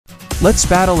Let's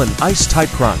battle an Ice-type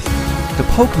Grunt. The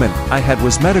Pokémon I had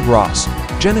was Metagross,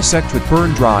 Genesect with Burn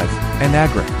Drive, and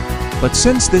Aggro. But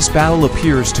since this battle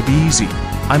appears to be easy,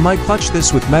 I might clutch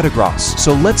this with Metagross,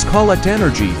 so let's collect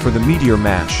energy for the Meteor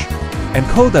Mash. And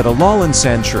code that Alolan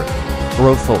Sandshrew.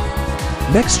 Growthful.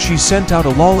 Next she sent out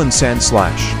Alolan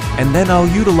Sandslash, and then I'll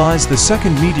utilize the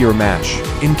second Meteor Mash.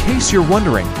 In case you're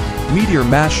wondering, Meteor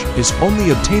Mash is only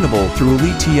obtainable through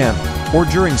Elite TM, or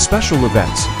during special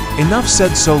events. Enough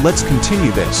said, so let's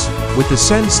continue this, with the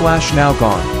Sandslash now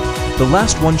gone. The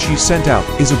last one she sent out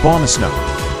is Abomasnow.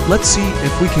 Let's see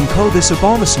if we can code this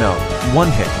Abomasnow,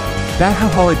 one hit. That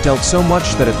how it dealt so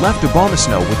much that it left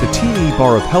Abomasnow with a teeny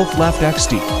bar of health left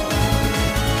XD.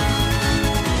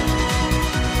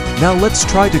 Now let's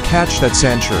try to catch that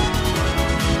Sandshrew.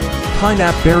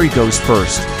 Pineapple Berry goes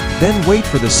first, then wait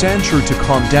for the Sandshrew to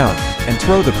calm down, and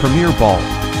throw the Premier Ball.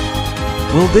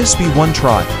 Will this be one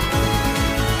try?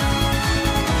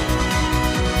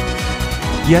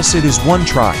 Yes, it is one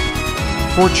try.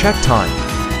 For check time.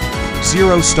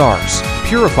 0 stars,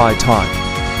 purify time.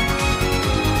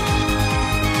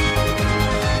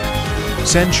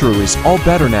 Sandshrew is all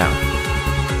better now.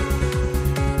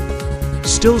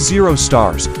 Still 0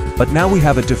 stars, but now we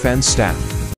have a defense stat.